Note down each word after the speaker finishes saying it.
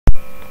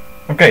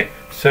Okay,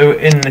 so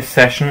in this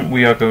session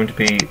we are going to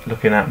be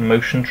looking at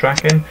motion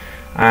tracking,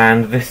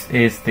 and this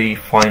is the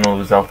final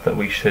result that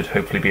we should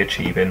hopefully be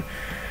achieving.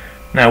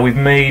 Now we've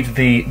made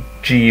the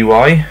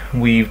GUI,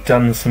 we've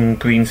done some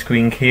green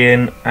screen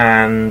keying,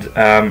 and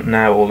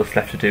now all that's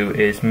left to do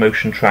is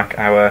motion track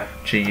our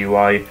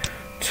GUI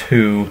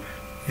to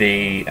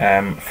the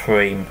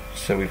frame.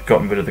 So we've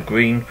gotten rid of the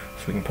green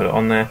so we can put it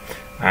on there,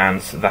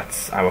 and so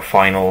that's our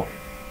final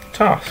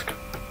task.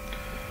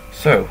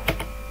 So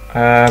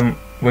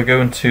we're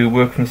going to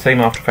work from the same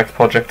After Effects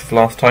project as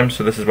last time,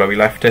 so this is where we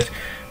left it,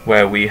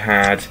 where we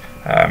had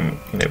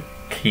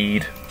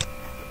keyed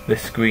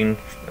this screen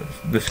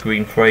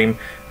frame,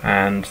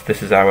 and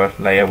this is our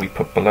layer we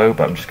put below,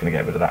 but I'm just going to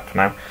get rid of that for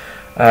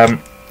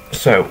now.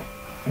 So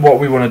what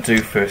we want to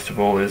do first of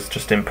all is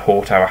just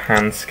import our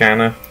hand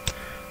scanner.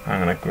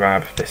 I'm going to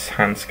grab this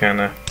hand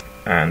scanner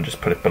and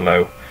just put it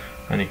below,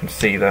 and you can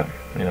see that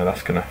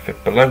that's going to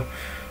fit below.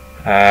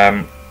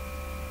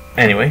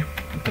 Anyway,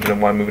 I don't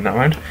know why I'm moving that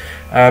around.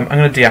 I'm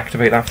going to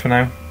deactivate that for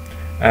now,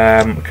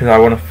 because I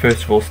want to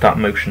first of all start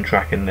motion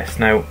tracking this.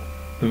 Now,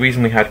 the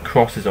reason we had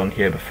crosses on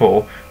here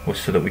before was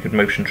so that we could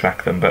motion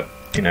track them, but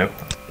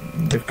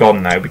they've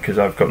gone now because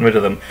I've gotten rid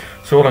of them.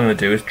 So all I'm going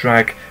to do is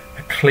drag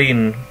a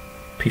clean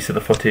piece of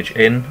the footage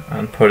in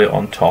and put it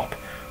on top.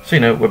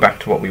 So we're back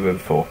to what we were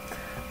before.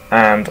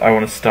 And I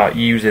want to start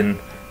using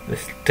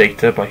this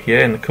data by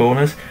here in the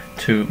corners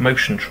to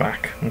motion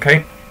track.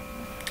 Okay.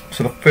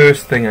 So the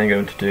first thing I'm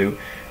going to do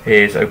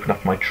is open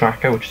up my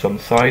tracker, which is on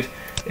the side.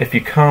 If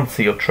you can't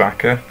see your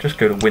tracker, just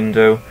go to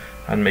Window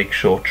and make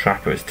sure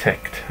Tracker is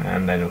ticked,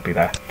 and then it'll be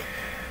there.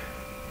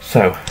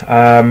 So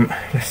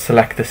let's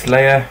select this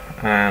layer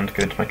and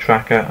go into my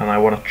tracker, and I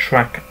want to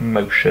track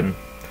motion.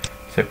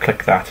 So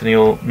click that, and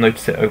you'll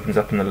notice it opens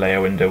up in the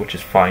layer window, which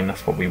is fine,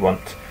 that's what we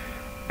want.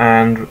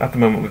 And at the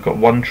moment we've got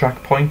one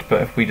track point,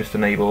 but if we just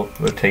enable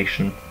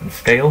rotation and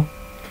scale,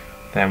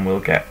 then we'll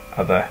get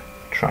other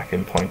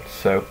tracking points.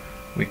 So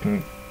we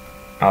can,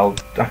 I'll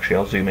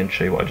zoom in and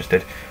show you what I just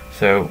did.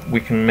 So we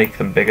can make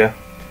them bigger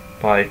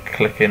by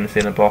clicking this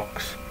inner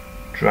box,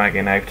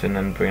 dragging out, and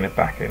then bringing it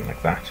back in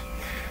like that.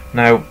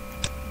 Now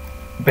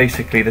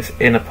basically this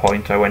inner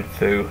point I went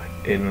through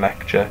in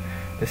lecture,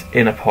 this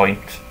inner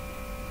point,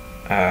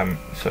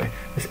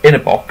 this inner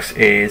box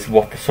is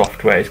what the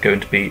software is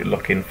going to be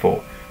looking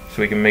for.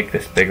 So we can make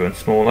this bigger and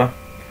smaller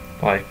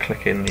by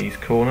clicking these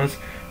corners.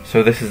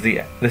 So this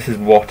is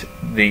what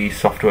the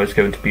software is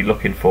going to be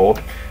looking for,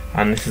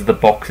 and this is the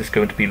box it's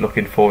going to be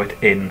looking for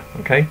it in.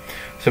 Okay,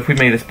 so if we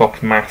made this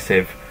box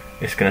massive,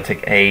 it's going to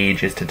take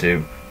ages to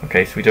do.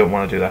 Okay, so we don't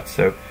want to do that.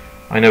 So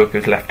I know it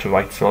goes left to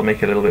right, so I'll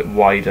make it a little bit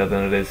wider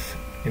than it is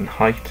in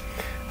height.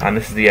 And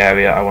this is the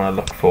area I want to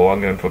look for.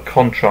 I'm going for a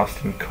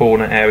contrasting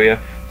corner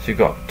area. So you've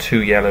got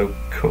two yellow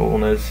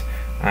corners,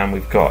 and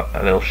we've got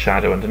a little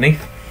shadow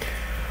underneath.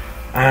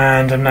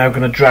 And I'm now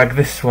going to drag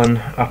this one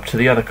up to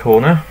the other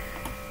corner,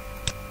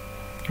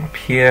 up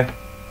here.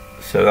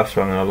 So that's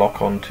where I'm going to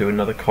lock on to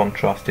another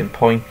contrasting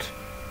point.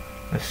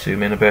 Let's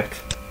zoom in a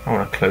bit. I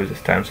want to close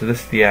this down. So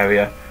this is the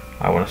area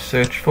I want to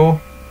search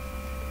for,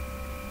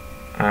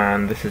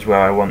 and this is where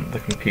I want the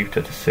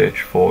computer to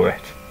search for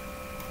it.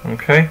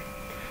 Okay.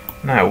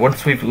 Now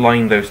once we've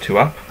lined those two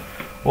up,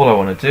 all I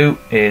want to do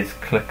is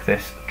click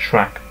this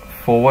track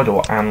forward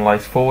or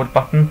analyze forward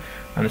button,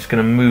 and it's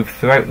going to move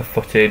throughout the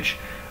footage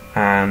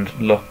and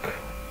look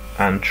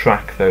and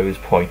track those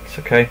points.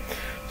 Okay,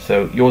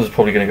 so yours is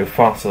probably going to go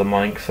faster than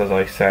mine, because as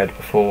I said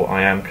before,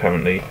 I am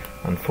currently,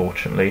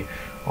 unfortunately,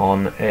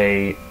 on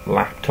a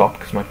laptop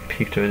because my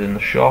computer is in the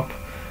shop.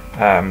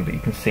 But you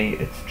can see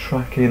it's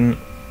tracking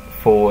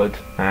forward,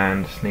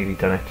 and it's nearly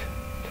done it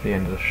to the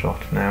end of the shot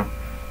now,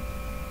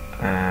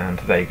 and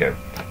there you go.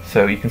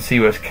 So you can see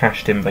where it's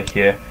cached in by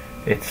here,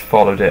 it's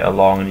followed it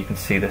along, and you can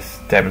see this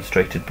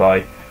demonstrated by,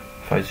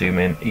 if I zoom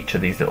in, each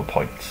of these little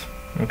points.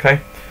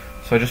 Okay,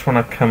 so I just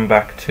want to come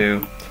back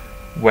to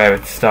where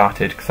it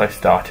started, because I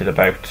started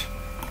about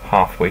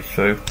halfway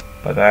through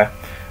by there,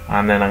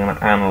 and then I'm going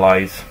to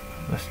analyze.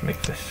 Let's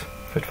make this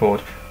fit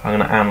forward. I'm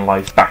going to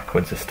analyze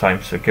backwards this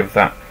time, so give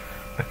that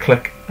a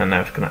click, and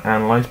now it's going to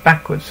analyze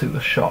backwards through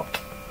the shot.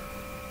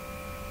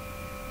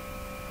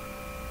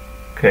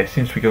 Okay, it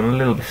seems to be going a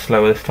little bit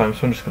slower this time,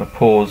 so I'm just going to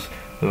pause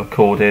the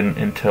recording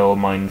until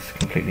mine's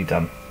completely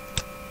done.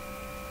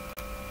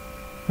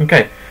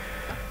 Okay,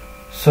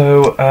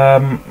 so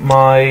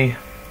my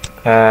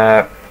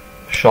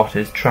shot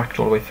is tracked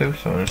all the way through,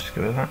 so I'm going to just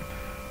go with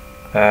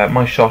that.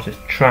 My shot is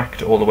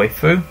tracked all the way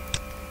through,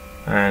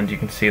 and you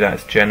can see that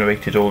it's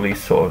generated all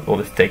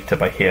this data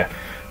by here.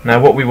 Now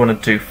what we want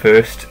to do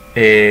first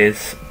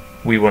is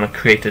we want to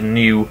create a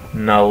new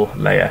null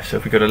layer. So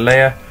if we go to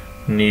Layer,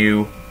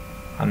 New,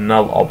 and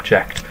Null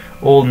Object,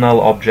 all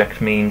null object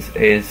means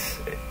is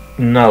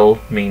null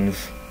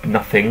means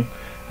nothing,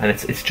 and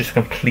it's just a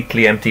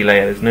completely empty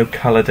layer. There's no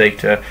color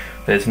data,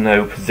 there's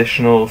no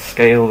positional,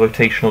 scale,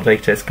 rotational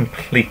data. It's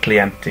completely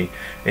empty.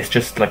 It's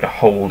just like a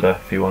holder,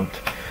 if you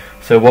want.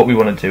 So what we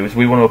want to do is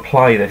we want to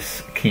apply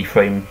this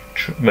keyframe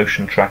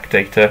motion track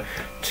data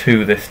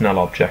to this null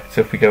object.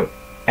 So if we go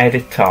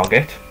edit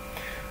target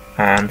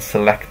and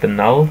select the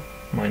null.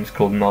 Mine's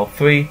called null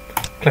 3.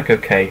 Click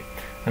OK,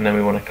 and then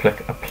we want to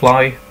click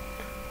apply,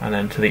 and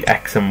then to the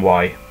X and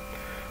Y.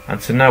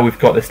 And so now we've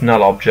got this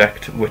null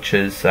object which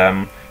has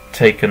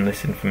taken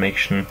this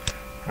information,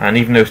 and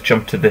even though it's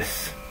jumped to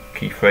this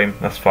keyframe,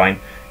 that's fine.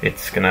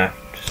 It's gonna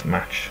just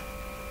match,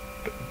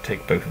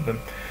 take both of them.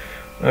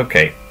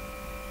 Okay,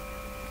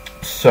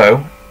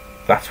 so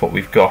that's what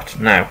we've got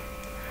now.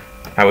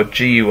 Our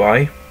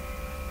GUI.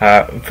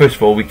 First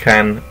of all, we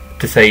can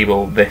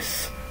disable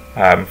this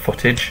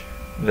footage,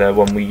 the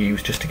one we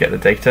use just to get the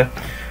data,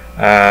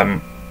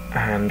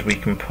 and we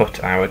can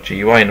put our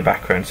GUI in the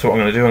background. So what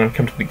I'm going to do, I'm going to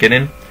come to the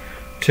beginning,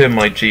 turn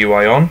my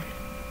GUI on,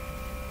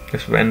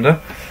 this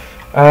render.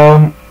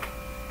 I'm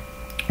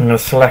going to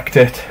select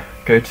it,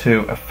 go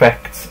to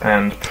Effects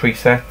and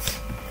Presets,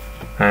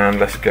 and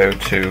let's go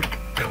to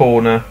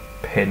Corner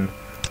Pin.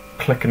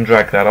 Click and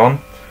drag that on.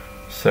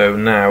 So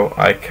now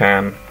I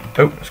can,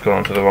 oh, it's gone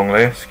onto the wrong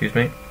layer, excuse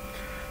me.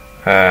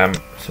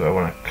 So I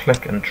want to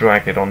click and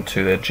drag it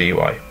onto the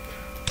GUI.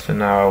 So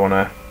now I want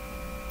to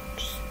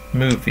just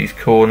move these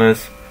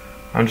corners.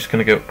 I'm just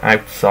going to go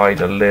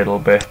outside a little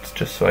bit,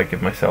 just so I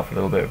give myself a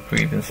little bit of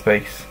breathing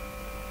space.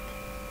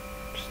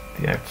 Just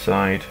the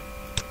outside.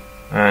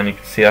 And you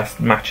can see us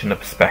matching the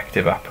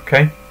perspective up,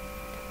 okay?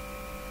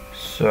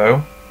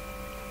 So,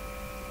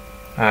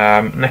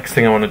 next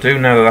thing I want to do,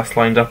 now that that's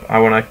lined up, I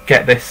want to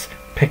get this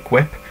pick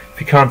whip.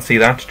 If you can't see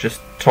that,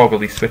 just toggle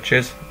these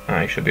switches.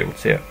 You should be able to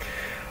see it.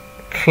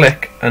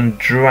 Click and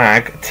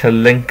drag to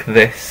link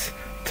this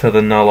to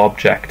the null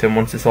object, and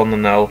once it's on the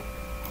null,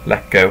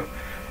 let go.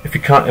 If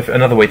you can't,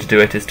 another way to do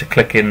it is to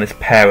click in this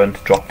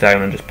parent drop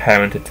down and just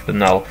parent it to the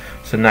null.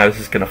 So now this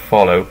is going to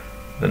follow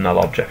the null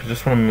object. I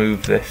just want to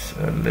move this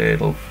a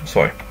little.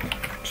 Sorry,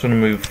 just want to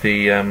move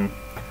the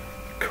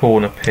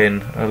corner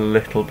pin a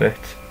little bit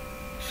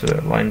so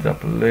it lines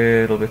up a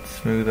little bit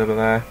smoother over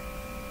there.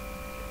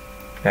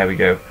 There we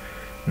go.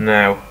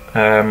 Now,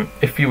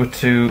 if you were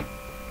to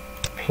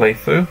play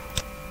through,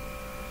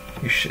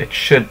 it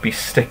should be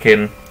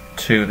sticking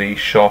to the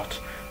shot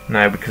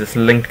now because it's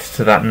linked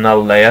to that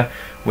null layer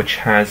which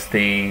has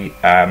the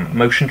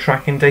motion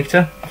tracking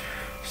data.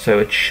 So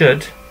it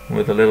should,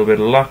 with a little bit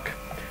of luck,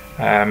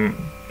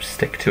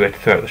 stick to it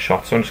throughout the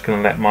shot. So I'm just going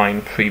to let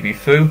mine preview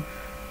through,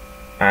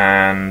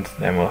 and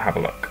then we'll have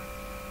a look.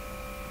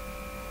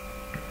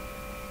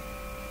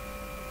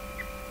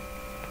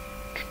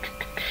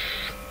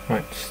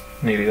 Right, it's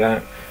nearly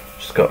there.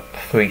 Just got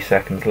 3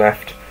 seconds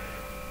left.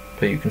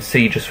 But you can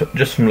see just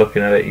from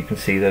looking at it, you can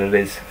see that it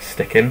is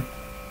sticking.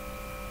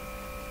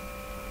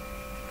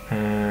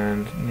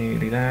 And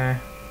nearly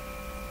there.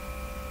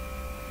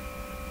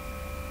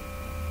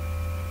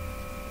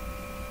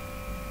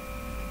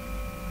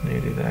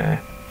 Nearly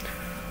there.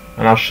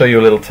 And I'll show you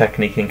a little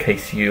technique in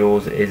case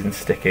yours isn't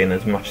sticking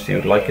as much as you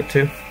would like it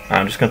to.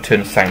 I'm just going to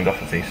turn the sound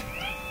off of these.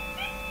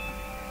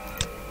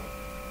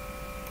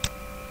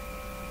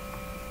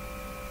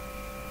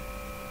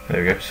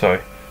 There we go,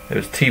 sorry. There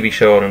was a TV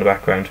show on in the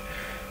background.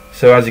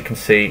 So as you can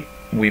see,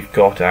 we've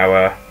got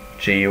our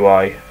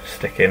GUI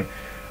sticking.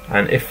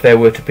 And if there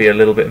were to be a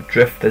little bit of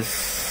drift, there's a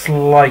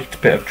slight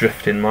bit of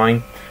drift in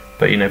mine,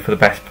 but you know, for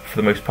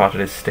the most part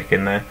it is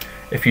sticking there.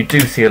 If you do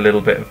see a little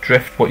bit of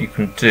drift, what you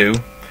can do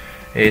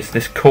is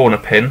this corner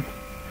pin,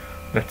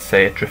 let's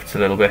say it drifts a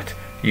little bit,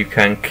 you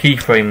can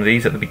keyframe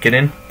these at the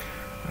beginning,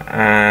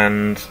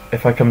 and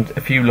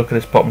if you look at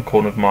this bottom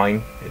corner of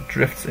mine, it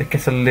drifts, it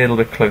gets a little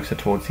bit closer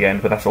towards the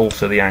end, but that's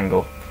also the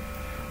angle.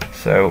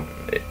 So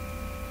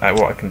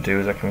what I can do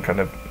is I can kind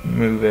of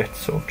move it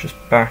sort of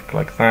just back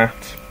like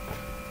that,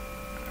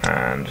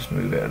 and just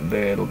move it a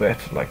little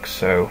bit like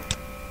so.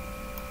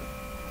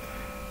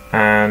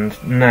 And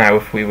now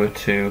if we were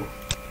to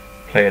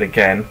play it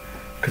again,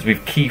 because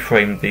we've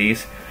keyframed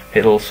these,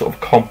 it'll sort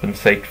of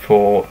compensate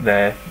for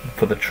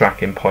the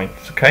tracking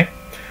points, okay?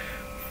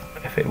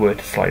 If it were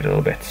to slide a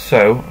little bit.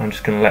 So I'm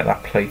just going to let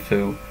that play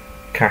through,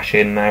 cache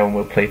in now, and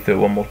we'll play through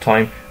it one more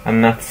time.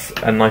 And that's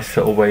a nice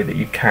little way that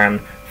you can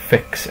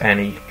fix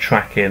any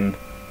tracking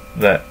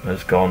that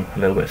has gone a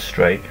little bit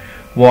astray.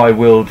 What I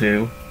will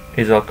do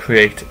is I'll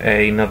create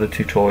another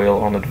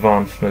tutorial on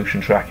advanced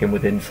motion tracking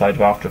with inside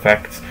of After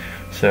Effects.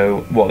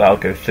 So what that'll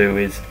go through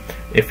is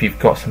if you've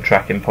got some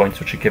tracking points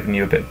which are giving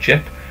you a bit of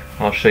jip,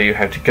 I'll show you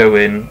how to go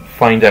in,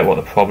 find out what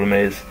the problem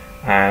is,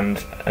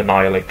 and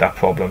annihilate that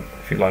problem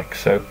if you like.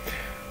 So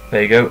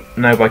there you go.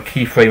 Now by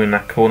keyframing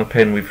that corner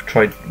pin,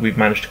 we've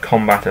managed to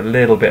combat a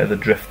little bit of the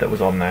drift that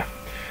was on there.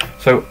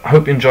 So I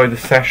hope you enjoyed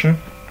this session,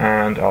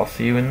 and I'll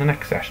see you in the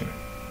next session.